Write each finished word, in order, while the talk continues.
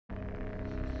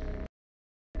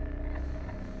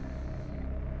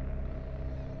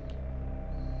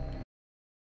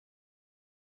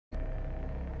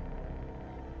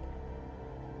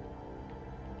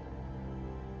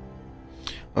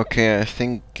Okay, I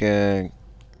think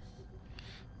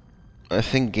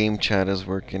game chat is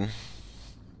working.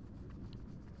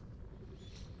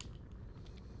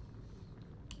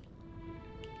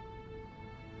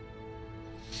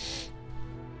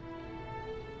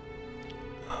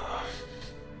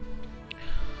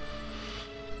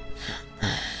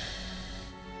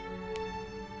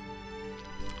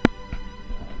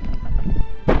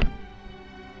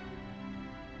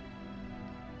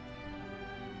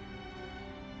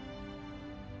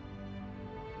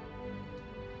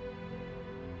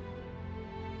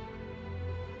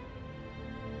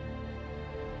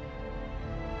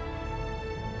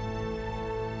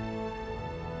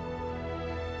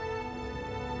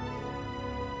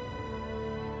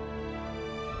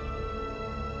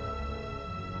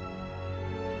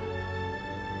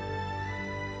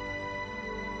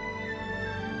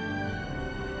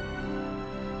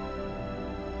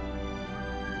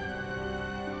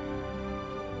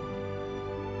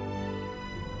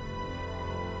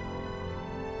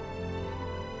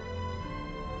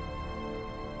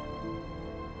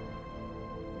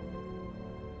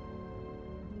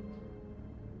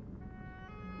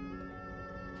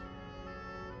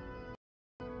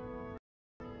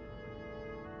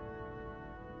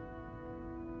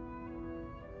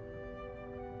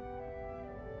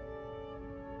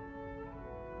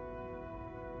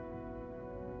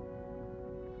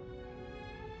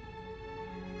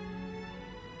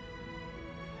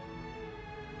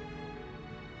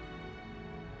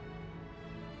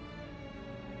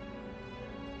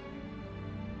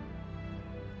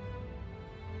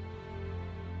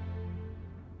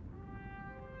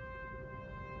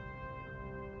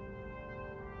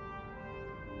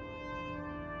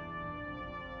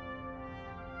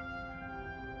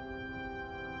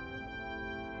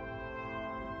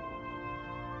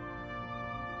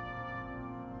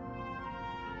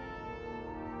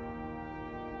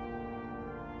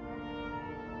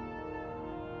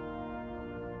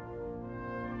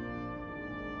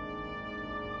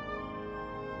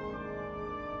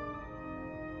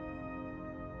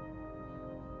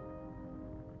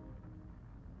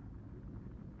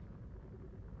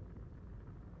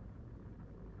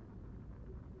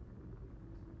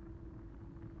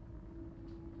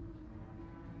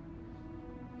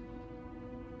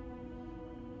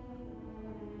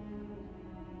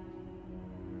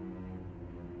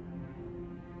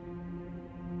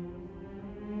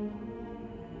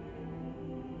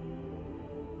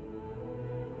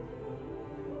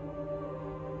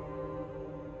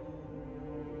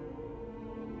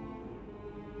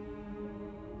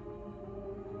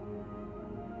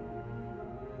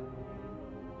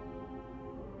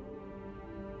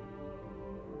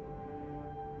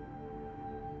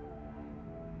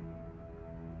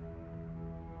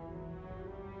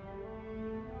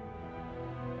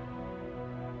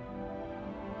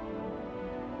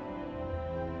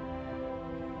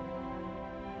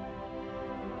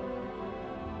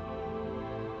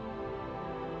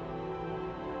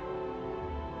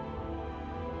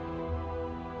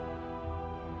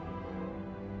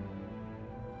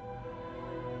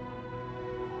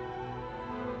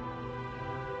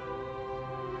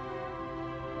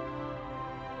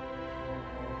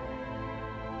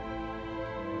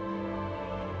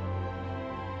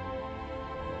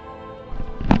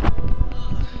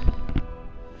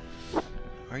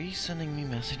 Are you sending me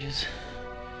messages?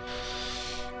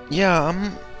 Yeah,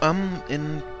 I'm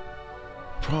in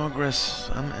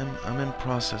progress. I'm in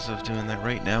process of doing that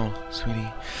right now, sweetie.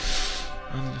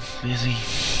 I'm busy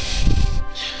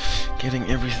getting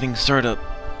everything started up.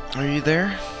 Are you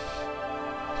there?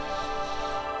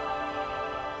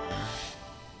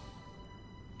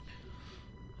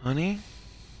 Honey?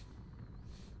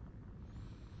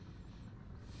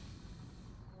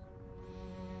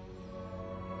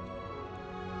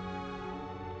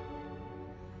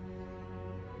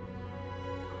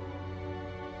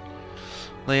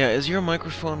 Leia, is your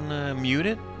microphone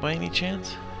muted by any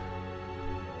chance?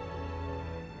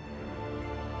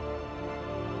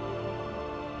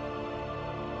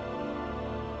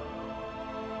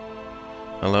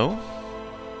 Hello?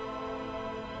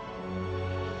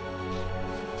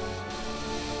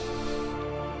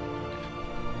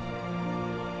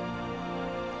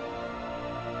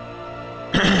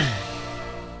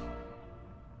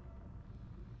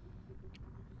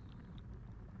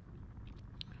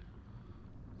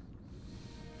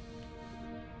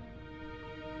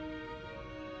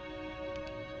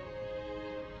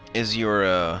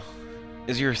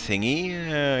 Is your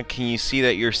thingy, can you see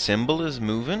that your symbol is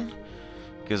moving?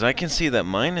 Because I can see that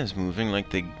mine is moving,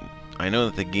 like I know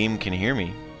that the game can hear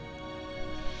me.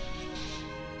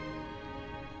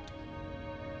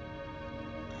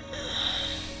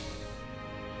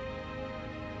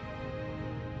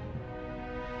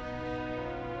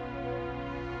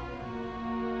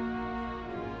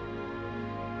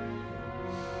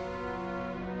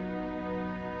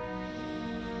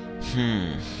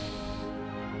 Hello?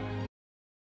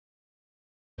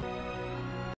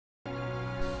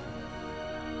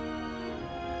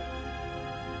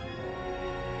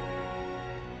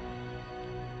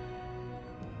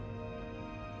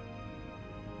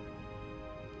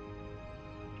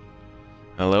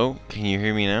 Can you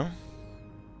hear me now?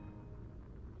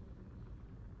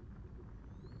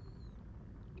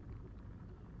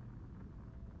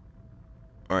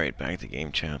 Alright, back to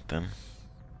game chat then.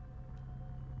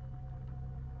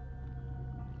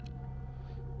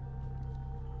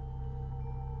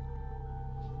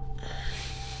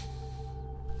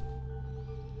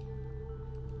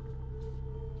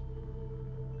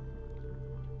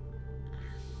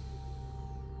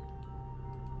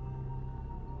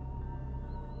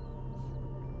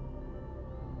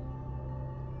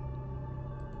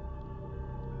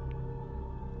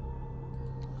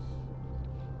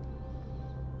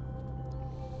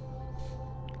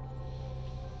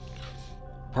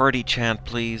 Party chat,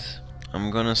 please. I'm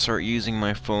gonna start using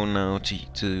my phone now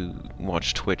to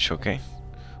watch Twitch, okay?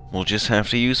 We'll just have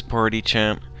to use party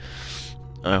chat.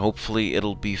 Hopefully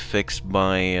it'll be fixed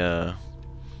by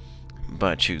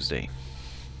Tuesday.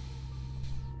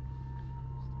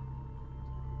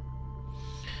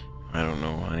 I don't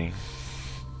know, honey.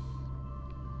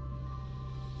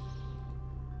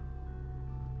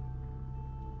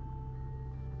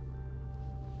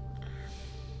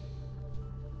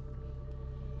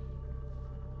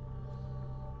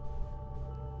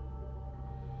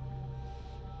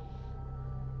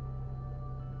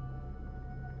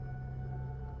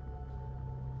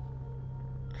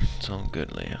 It's all good,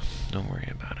 Leia. Don't worry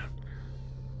about it.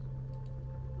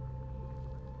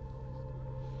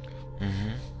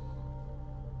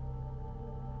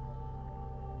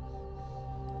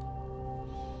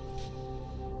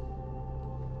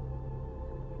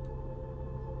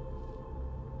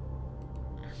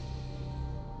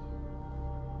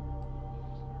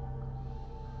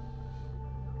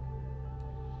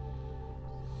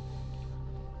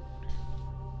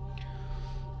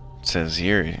 It says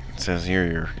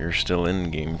here you're still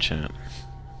in game chat.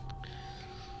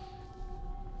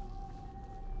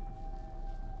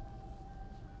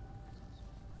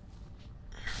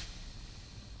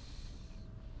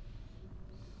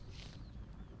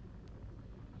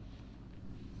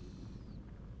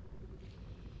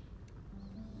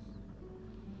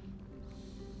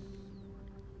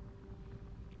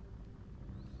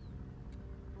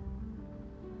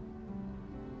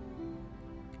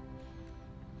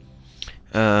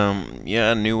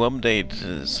 Yeah, new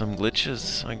update, some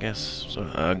glitches, I guess.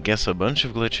 So, I guess a bunch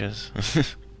of glitches.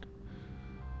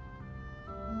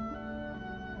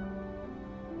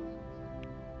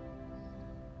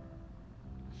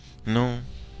 No,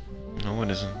 no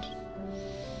it isn't.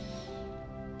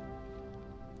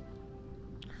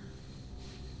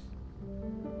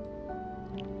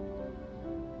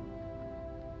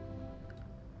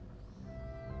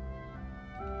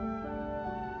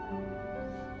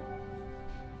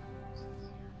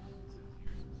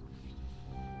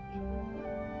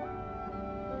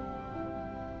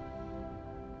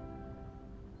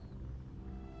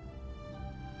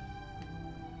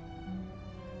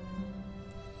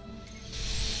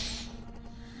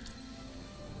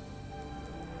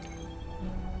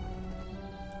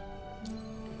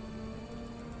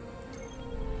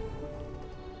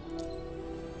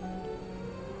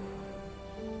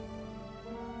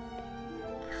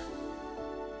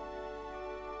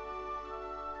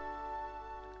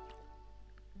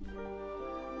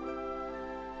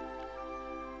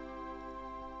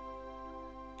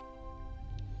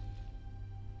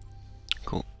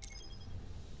 Cool.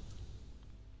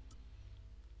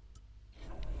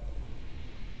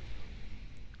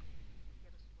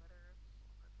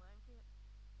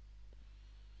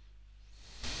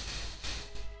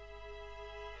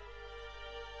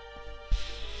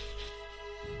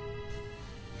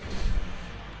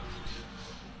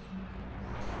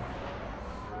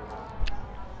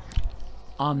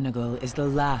 Omnigul is the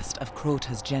last of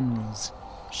Crota's generals.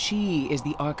 She is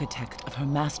the architect of her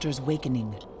master's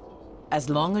awakening. As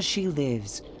long as she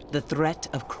lives, the threat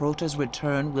of Crota's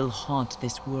return will haunt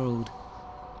this world.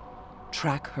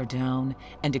 Track her down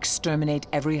and exterminate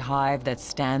every hive that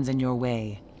stands in your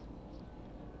way.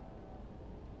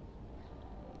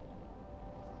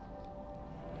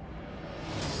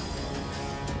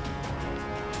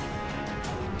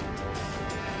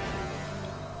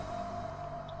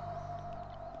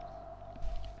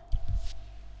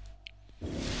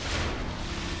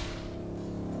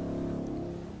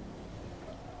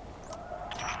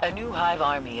 A new hive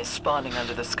army is spawning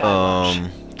under the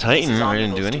sky. Titan? I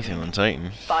didn't do anything on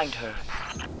Titan. Find her.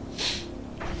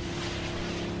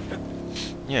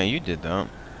 Yeah, you did that.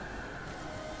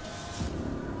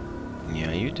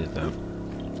 Yeah, you did that.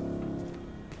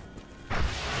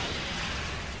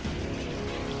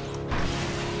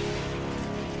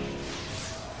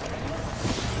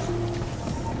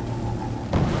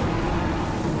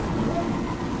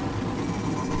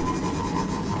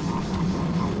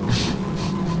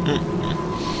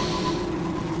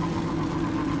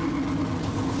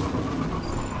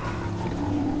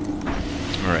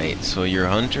 Alright, so your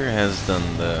hunter has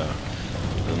done the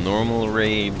normal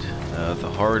raid, the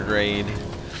hard raid,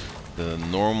 the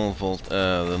normal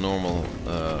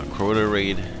Crota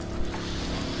raid.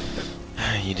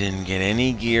 You didn't get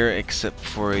any gear except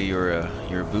for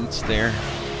your boots there.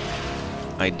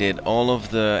 I did all of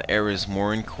the Eris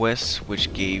Morn quests,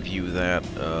 which gave you that,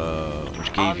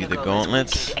 which gave you the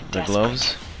gauntlets, the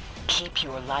gloves. Keep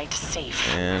your light safe.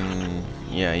 And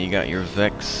yeah, you got your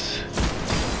Vex.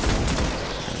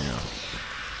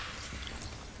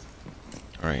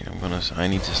 Alright, I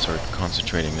need to start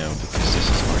concentrating now because this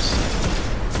is hard stuff.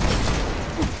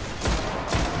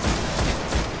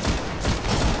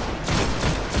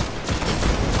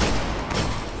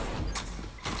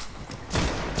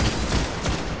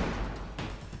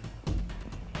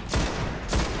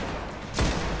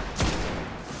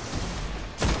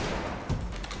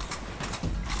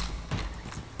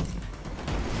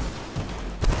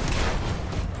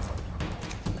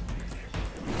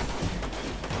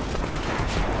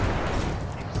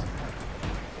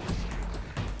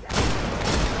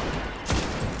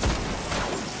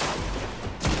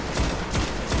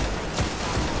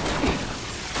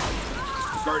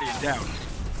 Guardian down.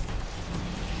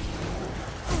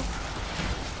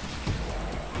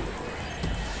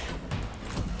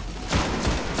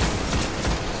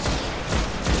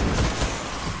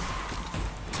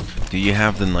 Do you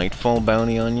have the Nightfall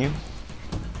bounty on you?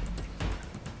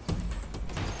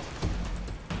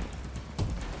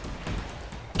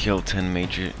 Kill 10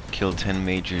 majors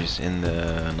in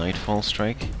the Nightfall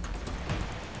strike.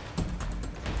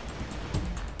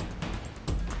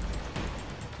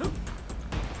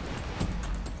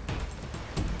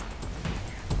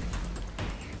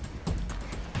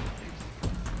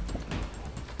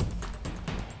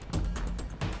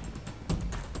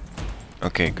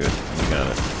 Okay, good. You got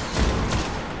it.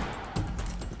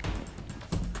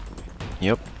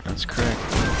 Yep, that's correct.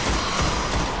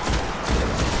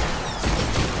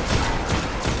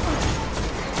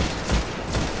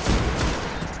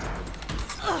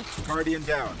 Guardian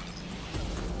down.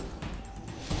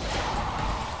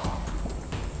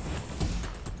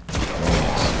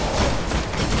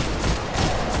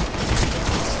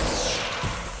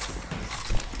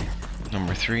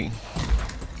 Number 3.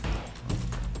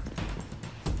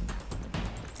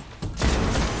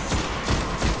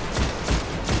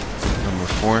 Number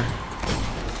 4.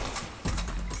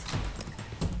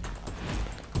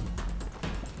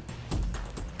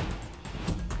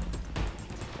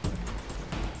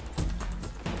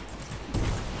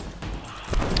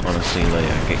 Honestly,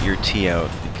 Leia, get your tea out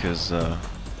because yeah,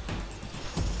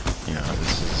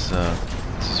 this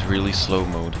is really slow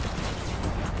mode.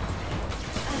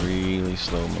 Really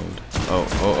slow mode.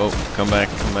 Oh, come back.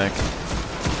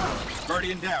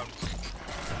 Guardian down.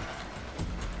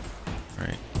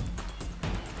 Alright.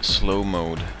 Slow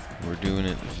mode. We're doing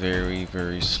it very,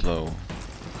 very slow.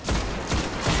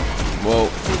 Whoa.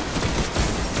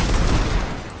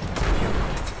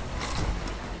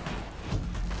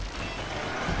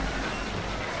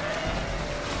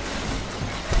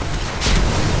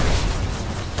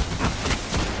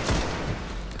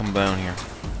 Come down here.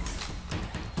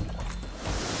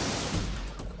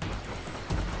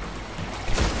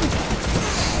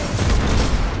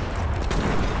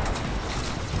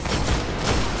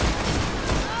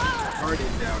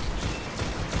 Guardian down.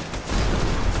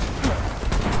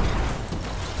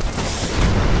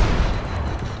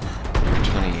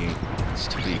 It's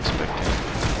to be expected.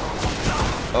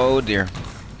 Oh dear.